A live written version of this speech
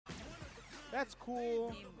That's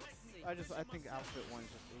cool. I think outfit 1 is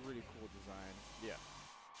just a really cool design. Yeah.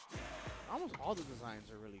 Almost all the designs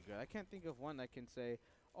are really good. I can't think of one that can say,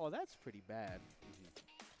 oh, that's pretty bad.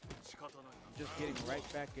 Just getting right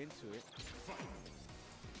back into it.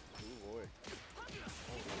 Ooh, boy. Oh,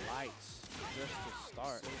 the lights. Just to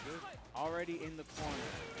start. Already in the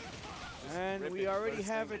corner. And we already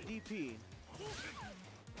have a DP.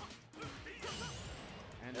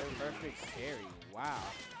 And a perfect carry. Wow.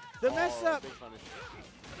 The mess up. Big punish.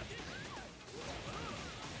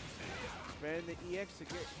 Spend the EX to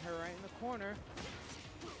get her right in the corner.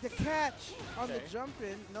 The catch on the jump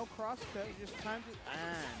in. No cross cut. Just time to.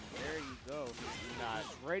 And there you go. Not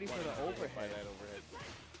ready for the overhead. By that overhead.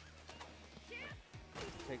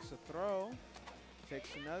 Takes a throw. Takes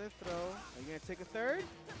another throw. Are you going to take a third?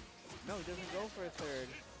 No, he doesn't go for a third.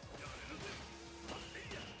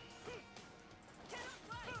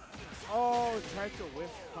 Oh, tried to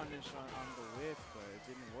whiff punish on the whiff, but it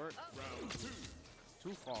didn't work.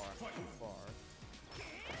 Too far. Too far.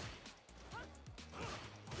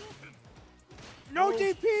 No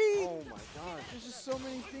DP! Oh my gosh. There's just so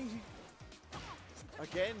many things.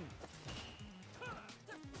 Again.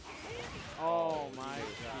 Oh my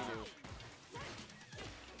god.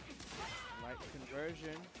 Light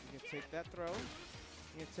conversion. You can take that throw.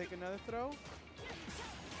 You can take another throw.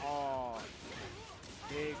 Oh.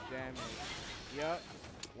 Big damage. Yup.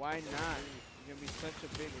 Why not? You're going to be such a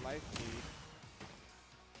big life lead.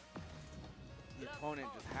 The opponent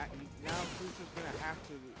just now Crucial's going to have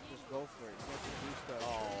to just go for it. He has to do stuff.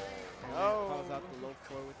 Oh. And then calls out the low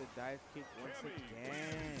floor with the dive kick once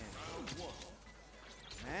again.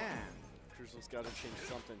 Man. Crucial's got to change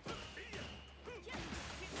something.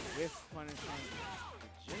 Whiff punish on the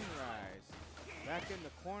Jin Rise. Back in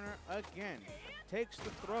the corner again. Takes the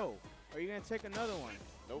throw. Are you going to take another one?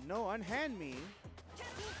 Nope. No, unhand me.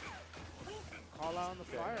 Call out on the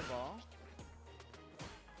fireball.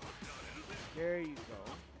 There you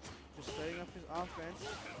go. Just setting up his offense.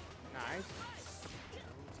 Nice.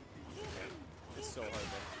 It's so hard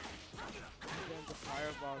though. And then the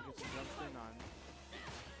fireball gets jumped in on.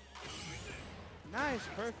 Nice,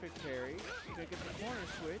 perfect parry. Gonna get the corner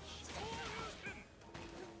switch.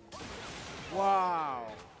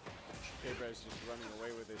 Wow. K-Brad's just running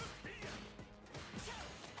away with it.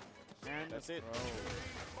 And that's it.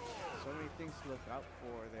 So many things to look out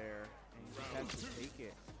for there, and you just have to take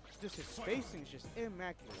it. Just his spacing is just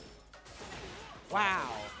immaculate.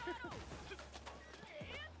 Wow. Are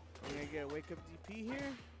we gonna get a wake up DP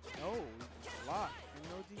here? No, block. And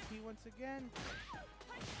no DP once again.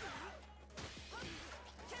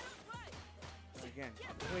 Again.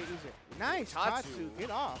 Wait, is it? Nice, Tatsu.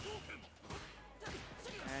 Get off.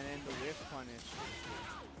 And then the whiff punish.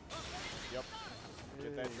 Yep.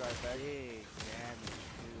 Get that drive back. Big damage,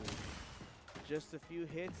 dude. Just a few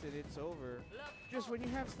hits and it's over. Just when you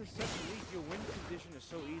have such a lead, your win condition is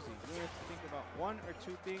so easy. You don't have to think about one or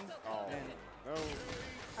two things. And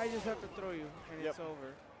I just have to throw you and it's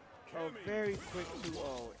over. A very quick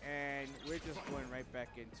 2-0, and we're just going right back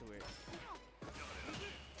into it.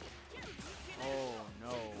 Oh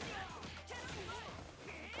no.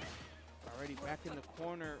 Already back in the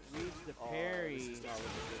corner, reads the parry.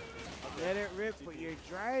 Let it rip with your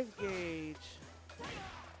drive gauge.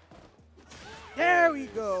 There we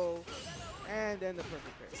go. And then the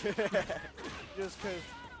perfect parry. Just because,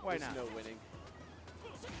 why not? No winning.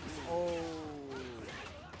 Oh,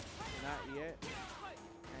 not yet.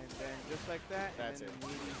 And then just like that. That's and it.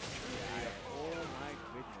 then oh my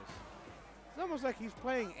goodness. It's almost like he's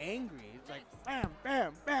playing angry. It's like bam,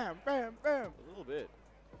 bam, bam, bam, bam. A little bit.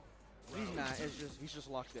 He's not. It's just he's just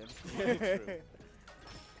locked in. True.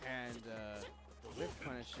 And the whip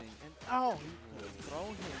punishing. And oh, he could throw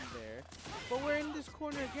him there. But we're in this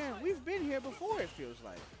corner again. We've been here before. It feels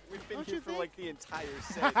like. We've been Don't here you for think? like the entire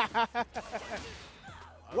set.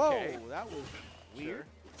 Whoa, Okay. that was weird.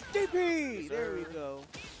 Sure. DP! Yes, There we sir. go.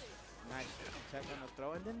 Nice check on the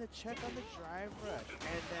throw, and then the check on the drive rush.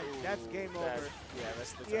 And then that's game over. Yeah,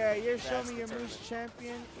 that's the Yeah, tournament. you're That's showing me the your tournament. Moose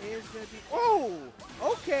champion is going to be... Oh!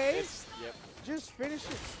 Okay. Yep. Just finish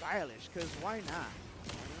it stylish, because why not?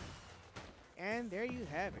 And there you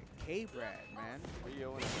have it. K-Brad, man.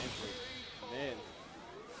 3-0 and man.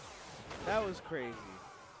 That was crazy.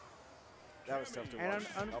 That was tough to And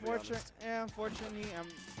watch. I'll be honest. unfortunately, I'm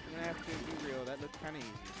going to have to be real. That looked kind of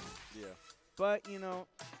easy. Yeah. But, you know,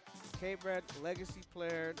 K-Brad, legacy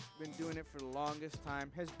player, been doing it for the longest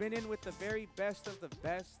time. Has been in with the very best of the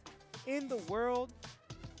best in the world.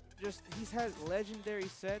 He's had legendary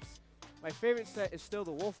sets. My favorite set is still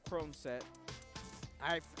the Wolf Chrome set.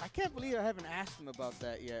 I can't believe I haven't asked them about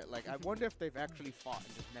that yet. Like, I wonder if they've actually fought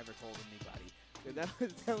and just never told anybody.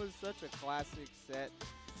 That was such a classic set.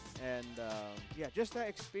 And, yeah, just that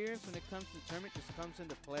experience when it comes to the tournament just comes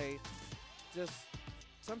into play. Just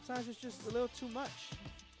sometimes it's just a little too much.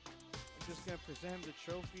 I'm just going to present him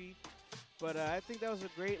the trophy. But I think that was a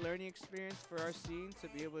great learning experience for our scene to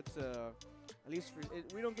be able to, at least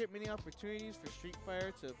we don't get many opportunities for Street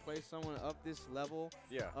Fighter to play someone of this level,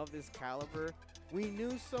 of this caliber. We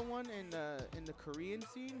knew someone in the Korean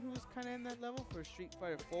scene who was kind of in that level for Street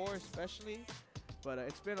Fighter 4 especially. But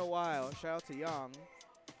it's been a while. Shout out to Yang.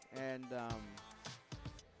 And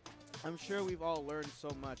I'm sure we've all learned so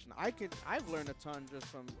much. And I've learned a ton just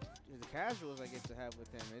from the casuals I get to have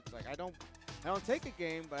with him. It's like I don't take a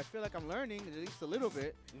game, but I feel like I'm learning at least a little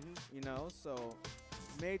bit, you know. So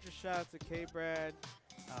major shout out to K-Brad.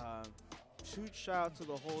 Huge shout out to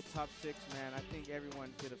the whole top 6, man. I think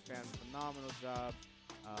everyone did a phenomenal job.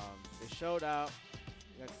 They showed out.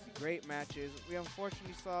 We got some great matches. We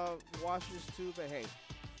unfortunately saw washes too, but hey,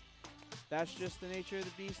 that's just the nature of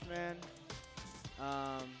the beast, man.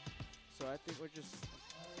 So I think we're just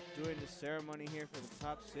doing the ceremony here for the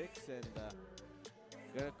top 6 and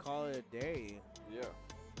gonna call it a day. Yeah.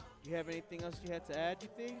 You have anything else you had to add, you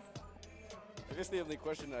think? I guess the only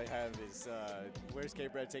question I have is, where's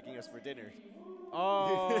K-Brad taking us for dinner?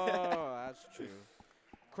 Oh, that's true.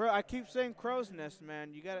 I keep saying Crow's Nest,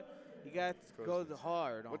 man. You gotta go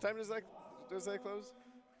hard. What time does that close?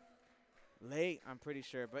 Late, I'm pretty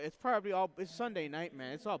sure, but it's probably it's Sunday night,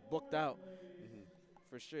 man. It's all booked out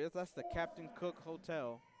for sure. That's the Captain Cook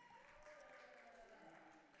Hotel.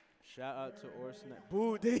 Shout out to Orson.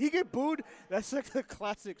 Boo! Did he get booed? That's like a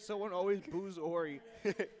classic. Someone always boos Ori.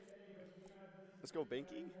 Let's go,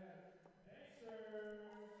 Banky.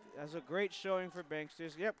 That's a great showing for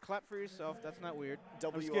Banksters. Yep, clap for yourself. That's not weird.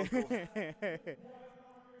 W Uncle.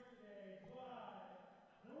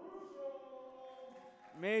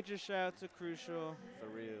 Major shout out to Crucial. For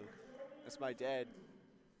real. That's my dad.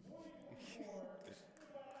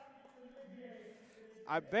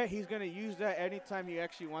 I bet he's going to use that anytime he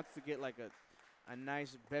actually wants to get like a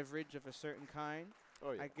nice beverage of a certain kind.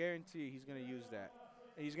 Oh, yeah. I guarantee he's going to use that.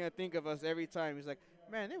 And he's going to think of us every time. He's like,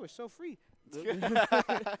 man, they were so free.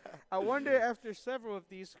 I wonder after several of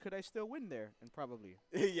these, could I still win there? And probably.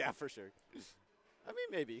 Yeah, for sure. I mean,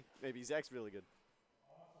 maybe. Maybe. Zach's really good.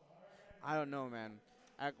 I don't know, man.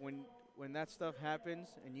 When that stuff happens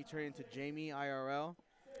and you turn into Jamie IRL,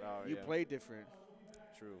 you play different.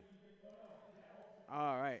 True.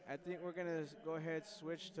 All right, I think we're gonna go ahead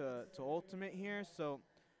switch to Ultimate here. So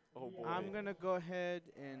I'm gonna go ahead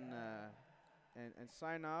and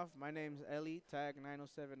sign off. My name's Ellie, tag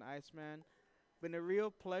 907 Iceman. Been a real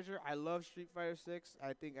pleasure. I love Street Fighter 6.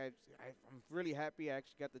 I think I'm really happy I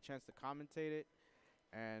actually got the chance to commentate it.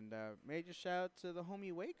 And major shout out to the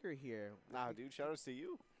homie Waker here. Nah, dude, shout outs to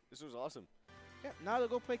you. This was awesome. Yeah, now they'll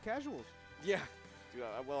go play casuals. Yeah. Dude,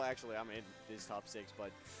 well, actually, I'm in this top 6,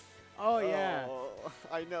 but. Oh, yeah.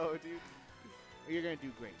 I know, dude. You're going to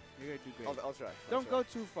do great. You're going to do great. I'll try. Don't go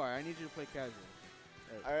too far. I need you to play casuals.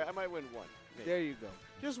 I might win one. Maybe. There you go.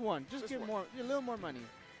 Just one. Just get one. a little more money.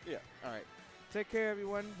 Yeah. All right. Take care,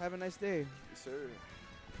 everyone. Have a nice day. Yes, sir.